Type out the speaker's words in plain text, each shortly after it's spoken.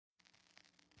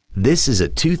This is a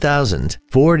 2000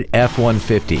 Ford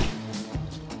F-150.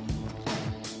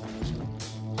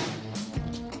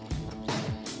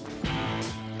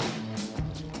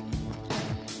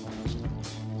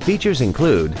 Features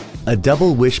include a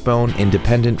double wishbone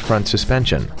independent front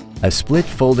suspension, a split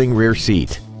folding rear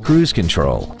seat, cruise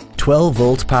control,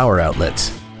 12-volt power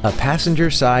outlets, a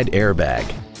passenger side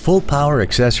airbag, full power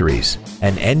accessories,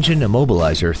 an engine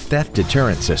immobilizer theft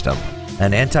deterrent system,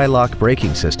 an anti-lock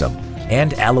braking system,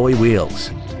 and alloy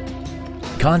wheels.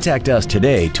 Contact us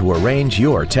today to arrange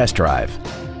your test drive.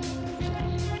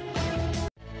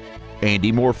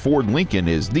 Andy Mohr Ford Lincoln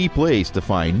is the place to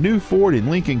find new Ford and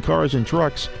Lincoln cars and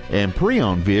trucks and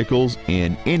pre-owned vehicles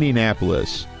in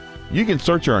Indianapolis. You can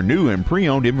search our new and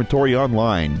pre-owned inventory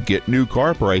online, get new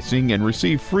car pricing, and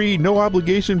receive free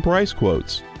no-obligation price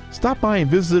quotes. Stop by and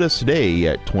visit us today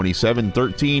at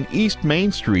 2713 East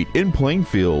Main Street in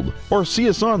Plainfield, or see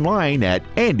us online at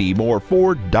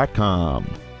andymohrford.com.